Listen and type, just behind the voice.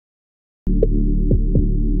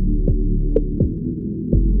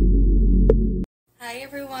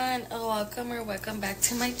welcome back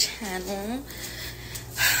to my channel.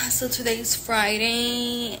 So today's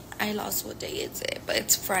Friday. I lost what day is it, but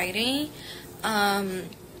it's Friday. And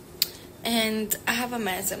I have a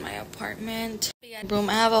mess in my apartment.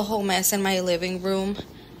 I have a whole mess in my living room.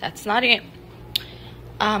 That's not it.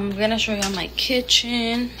 I'm gonna show you my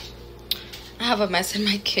kitchen. I have a mess in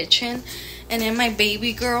my kitchen. And then my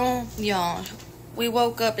baby girl, y'all, we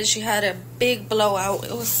woke up and she had a big blowout.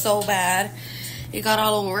 It was so bad. It got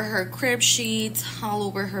all over her crib sheets, all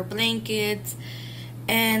over her blankets.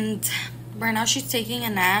 And right now she's taking a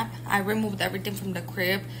nap. I removed everything from the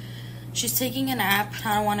crib. She's taking a nap.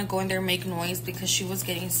 I don't want to go in there and make noise because she was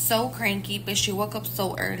getting so cranky. But she woke up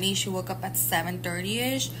so early. She woke up at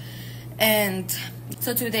 7:30ish. And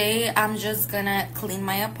so today I'm just gonna clean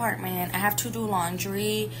my apartment. I have to do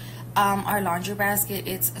laundry. Our laundry basket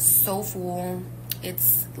is so full.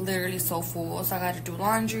 It's literally so full, so I gotta do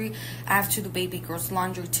laundry. I have to do baby girl's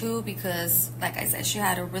laundry too because, like I said, she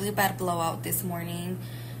had a really bad blowout this morning.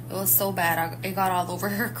 It was so bad. It got all over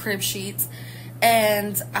her crib sheets.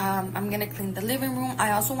 And I'm gonna clean the living room.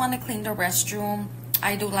 I also want to clean the restroom.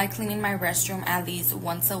 I do like cleaning my restroom at least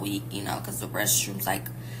once a week, you know, because the restroom's like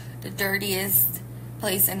the dirtiest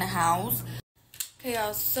place in the house. Okay,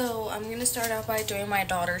 y'all, so I'm gonna start off by doing my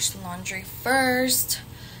daughter's laundry first,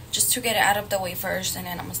 just to get it out of the way first, and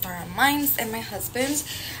then I'm gonna start on mine's and my husband's.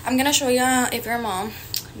 I'm gonna show y'all, if you're a mom,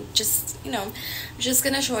 just, you know, I'm just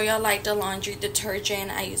gonna show y'all like the laundry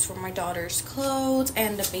detergent I use for my daughter's clothes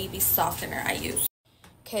and the baby softener I use.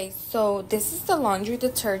 Okay, so this is the laundry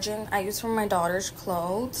detergent I use for my daughter's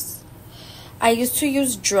clothes. I used to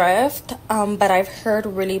use Drift, but I've heard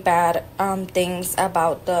really bad things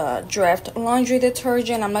about the Drift laundry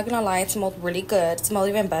detergent. I'm not gonna lie, it smells really good. It smells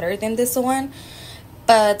even better than this one.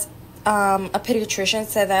 But a pediatrician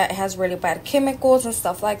said that it has really bad chemicals and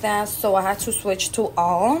stuff like that, so I had to switch to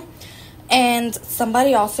all. And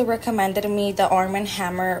somebody also recommended me the Arm &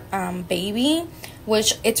 Hammer baby,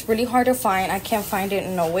 which it's really hard to find. I can't find it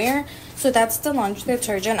nowhere. So that's the laundry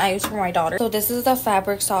detergent I use for my daughter. So this is the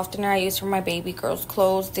fabric softener I use for my baby girl's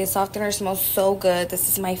clothes. This softener smells so good. This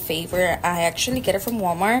is my favorite. I actually get it from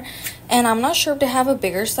Walmart. And I'm not sure if they have a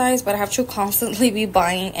bigger size, but I have to constantly be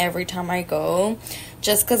buying every time I go,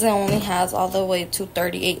 just because it only has all the way to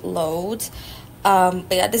 38 loads. But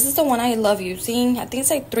yeah, this is the one I love using. I think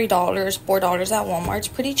it's like $3, $4 at Walmart. It's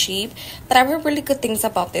pretty cheap, but I've heard really good things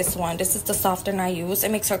about this one. This is the softener I use.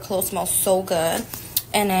 It makes her clothes smell so good.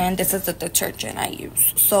 And then this is the detergent I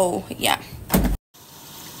use. So yeah.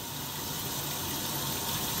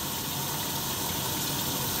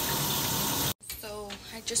 So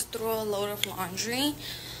I just threw a load of laundry.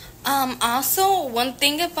 Also, one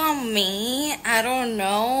thing about me, I don't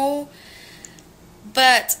know,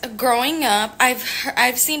 but growing up,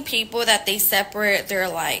 I've seen people that they separate their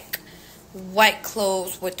like white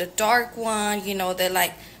clothes with the dark one. You know, they're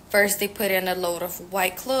like, first they put in a load of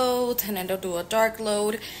white clothes and then they'll do a dark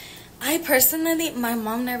load. I personally, my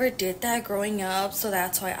mom never did that growing up, so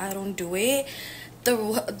that's why I don't do it.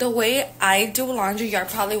 The way I do laundry, you're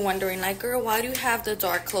probably wondering like, girl, why do you have the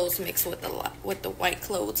dark clothes mixed with the white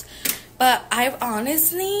clothes? But I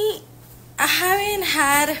haven't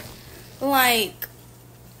had like,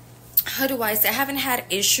 how do I say, I haven't had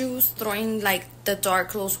issues throwing like the dark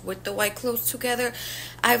clothes with the white clothes together.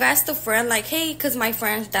 I've asked a friend like, hey, because my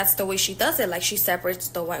friend, that's the way she does it, like she separates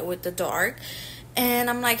the white with the dark. And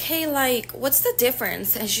I'm like, hey, like, what's the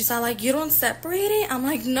difference? And she's all like, you don't separate it? I'm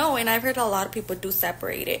like, no. And I've heard a lot of people do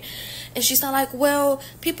separate it. And she's all like, well,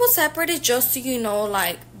 people separate it just so you know,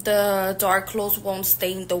 like the dark clothes won't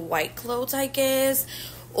stain the white clothes, I guess.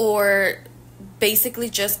 Or basically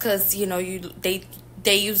just because, you know,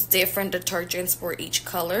 they use different detergents for each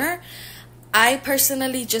color. I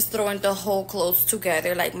personally just throw in the whole clothes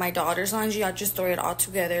together. Like my daughter's laundry, I just throw it all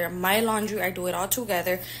together. My laundry, I do it all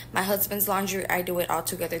together. My husband's laundry, I do it all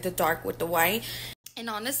together, the dark with the white. And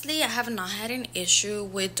honestly, I have not had an issue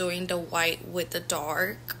with doing the white with the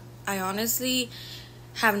dark. I honestly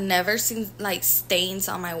have never seen like stains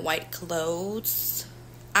on my white clothes.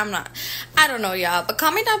 I don't know, y'all, but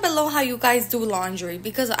comment down below how you guys do laundry,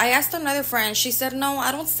 because I asked another friend, she said no,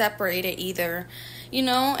 I don't separate it either, you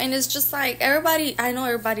know. And it's just like, I know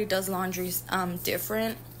everybody does laundry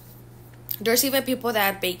different. There's even people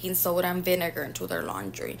that add baking soda and vinegar into their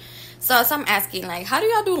laundry. So I'm asking, like, how do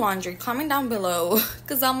y'all do laundry? Comment down below,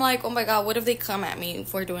 because I'm like, oh my god, what if they come at me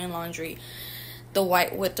for doing laundry the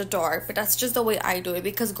white with the dark? But that's just the way I do it,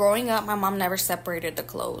 because growing up my mom never separated the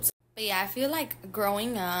clothes. But yeah, I feel like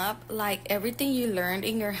growing up, like everything you learned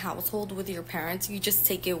in your household with your parents, you just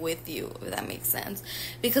take it with you, if that makes sense.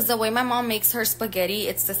 Because the way my mom makes her spaghetti,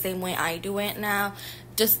 it's the same way I do it now.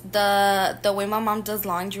 Just the way my mom does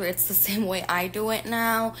laundry, it's the same way I do it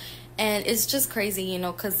now. And it's just crazy, you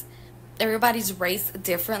know, because everybody's raised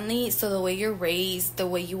differently. So the way you're raised, the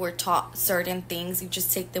way you were taught certain things, you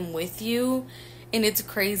just take them with you. And it's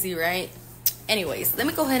crazy, right? Anyways, let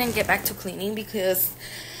me go ahead and get back to cleaning because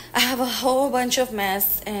I have a whole bunch of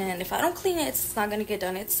mess, and if I don't clean it, it's not gonna get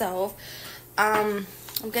done itself. I'm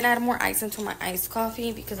gonna add more ice into my iced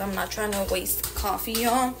coffee because I'm not trying to waste coffee,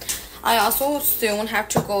 y'all. I also soon have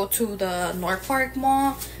to go to the North Park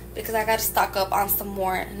Mall because I gotta stock up on some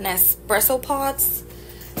more Nespresso pods.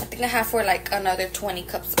 I think I have for like another 20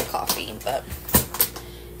 cups of coffee, but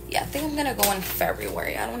yeah, I think I'm gonna go in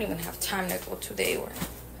February. I don't even have time to go today or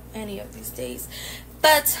any of these days.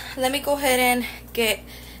 But let me go ahead and get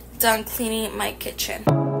done cleaning my kitchen.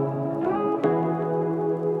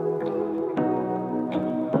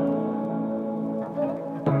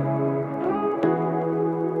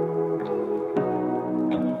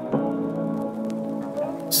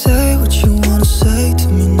 Say what you wanna say to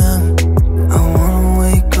me now. I wanna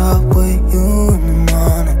wake up with you in the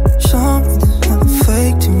morning. Show me there's nothing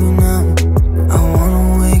fake to me now. I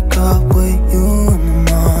wanna wake up with you in the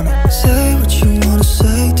morning. Say what you wanna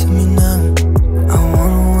say to me now. I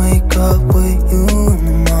wanna wake up with you in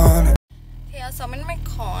the morning. Yeah, so I'm in my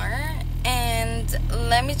car, and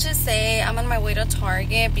let me just say I'm on my way to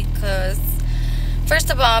Target because first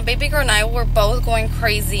of all, baby girl and I were both going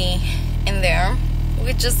crazy in there.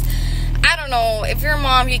 We just, I don't know, if you're a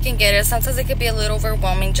mom, you can get it. Sometimes it could be a little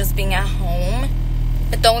overwhelming just being at home.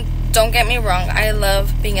 But don't get me wrong, I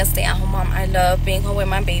love being a stay-at-home mom. I love being home with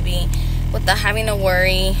my baby without having to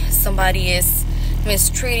worry somebody is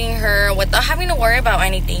mistreating her, without having to worry about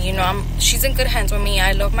anything. You know, she's in good hands with me.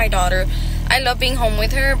 I love my daughter. I love being home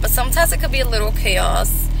with her, but sometimes it could be a little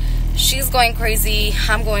chaos. She's going crazy,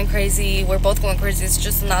 I'm going crazy, we're both going crazy. It's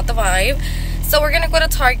just not the vibe. So we're gonna go to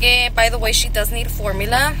Target. By the way, she does need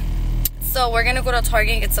formula, so we're gonna go to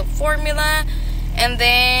Target and get some formula. And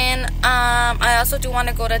then I also do want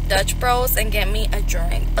to go to Dutch Bros and get me a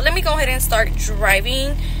drink. But let me go ahead and start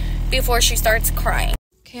driving before she starts crying.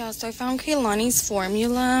 Okay, so I found Kehlani's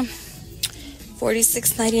formula,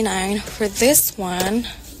 $46.99 for this one.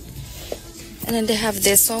 And then they have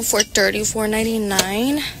this one for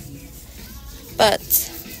 $34.99. But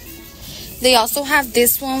they also have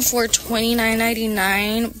this one for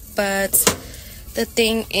 $29.99. But the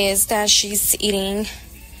thing is that she's eating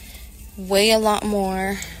way a lot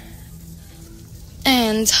more.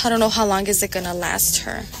 And I don't know how long is it gonna last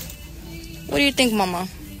her. What do you think, Mama?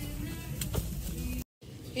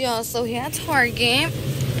 Yeah, so here at Target,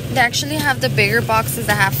 they actually have the bigger boxes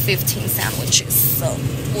that have 15 sandwiches. So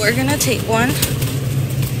we're gonna take one.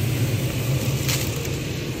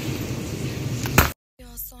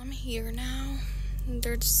 Yeah, so I'm here now.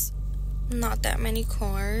 There's not that many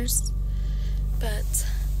cars, but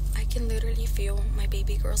I can literally feel my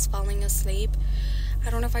baby girl's falling asleep. I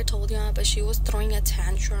don't know if I told y'all, but she was throwing a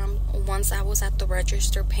tantrum once I was at the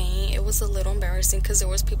register paying. It was a little embarrassing because there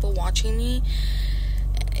was people watching me.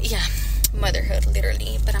 Yeah, motherhood,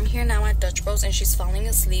 literally. But I'm here now at Dutch Bros and she's falling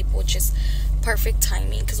asleep, which is perfect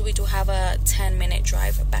timing because we do have a 10-minute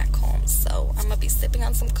drive back home. So I'm gonna be sipping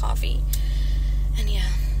on some coffee. And yeah,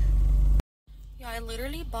 I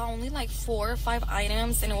literally bought only like 4 or 5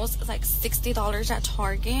 items and it was like $60 at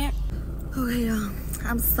Target. Okay,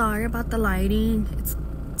 I'm sorry about the lighting. It's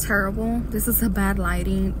terrible. This is a bad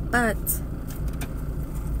lighting, but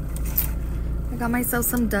I got myself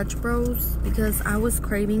some Dutch Bros because I was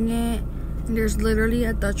craving it, and there's literally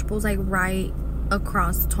a Dutch Bros like right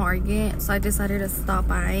across Target, so I decided to stop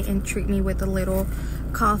by and treat me with a little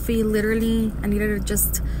coffee. Literally, I needed to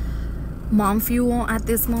just mom fuel at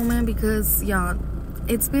this moment because yeah,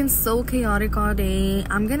 it's been so chaotic all day.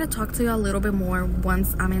 I'm gonna talk to you a little bit more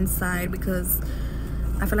once I'm inside because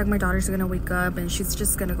I feel like my daughter's gonna wake up and she's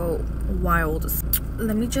just gonna go wild.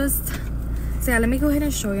 Let me go ahead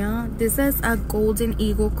and show y'all. This is a Golden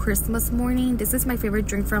Eagle Christmas morning. This is my favorite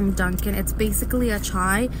drink from Dunkin'. It's basically a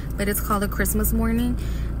chai, but it's called a Christmas morning.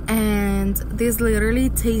 And this literally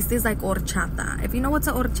tastes like horchata. If you know what's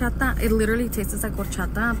a horchata, it literally tastes like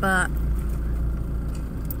horchata, but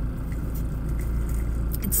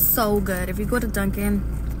it's so good. If you go to Dunkin',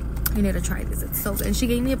 you need to try this. It's so good. And she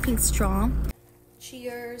gave me a pink straw.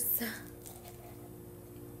 Cheers.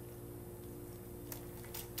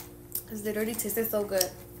 It literally tasted so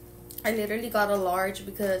good. I literally got a large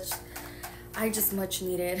because I just much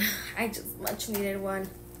needed one.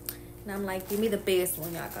 And I'm like, give me the best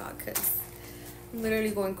one y'all got, because I'm literally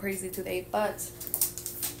going crazy today. But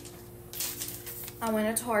I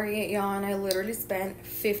went to Target, y'all, and I literally spent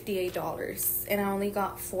 $58. And I only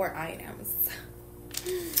got 4 items.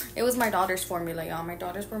 It was my daughter's formula, y'all. My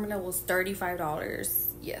daughter's formula was $35.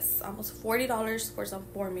 Yes, almost $40 for some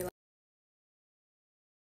formula.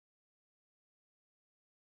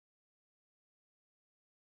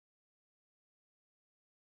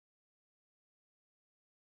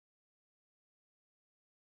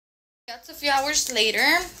 That's a few hours later.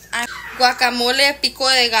 Guacamole pico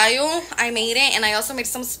de gallo. I made it, and I also made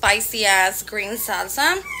some spicy ass green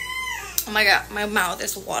salsa. Oh my god, my mouth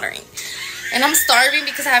is watering. And I'm starving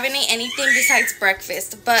because I haven't eaten anything besides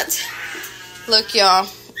breakfast. But look, y'all.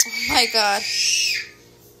 Oh my god.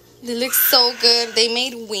 They look so good. They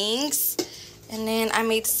made wings. And then I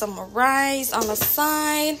made some rice on the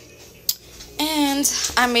side. And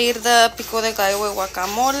I made the pico de gallo with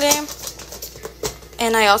guacamole.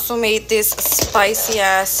 And I also made this spicy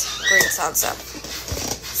ass green salsa.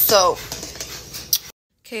 So,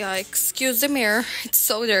 okay, excuse the mirror. It's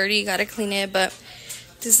so dirty. You gotta clean it. But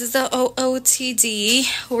this is the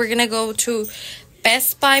OOTD. We're gonna go to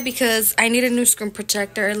Best Buy because I need a new screen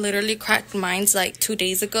protector. I literally cracked mine like 2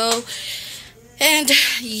 days ago. And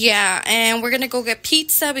yeah, and we're gonna go get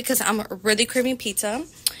pizza because I'm really craving pizza.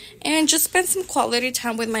 And just spend some quality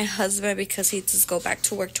time with my husband because he does go back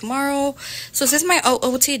to work tomorrow. So this is my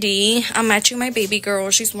OOTD. I'm matching my baby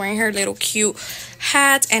girl. She's wearing her little cute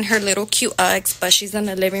hat and her little cute Uggs, but she's in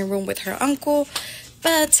the living room with her uncle.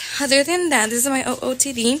 But other than that, this is my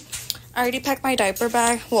OOTD. I already packed my diaper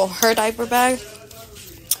bag. Well, her diaper bag.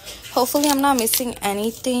 Hopefully I'm not missing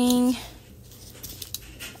anything.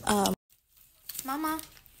 Mama.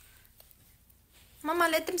 Mama,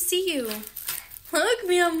 let them see you. Look,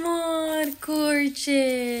 mi amor.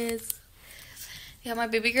 Gorgeous. Yeah, my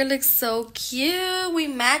baby girl looks so cute. We're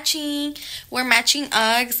matching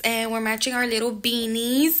Uggs, and we're matching our little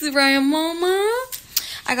beanies. Right, Mama?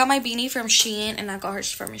 I got my beanie from Shein, and I got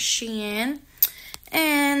hers from Shein.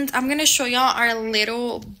 And I'm going to show y'all our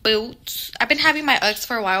little boots. I've been having my Uggs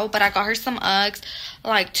for a while, but I got her some Uggs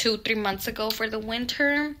like 2-3 months ago for the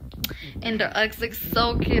winter. And the Uggs look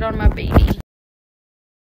so cute on my baby.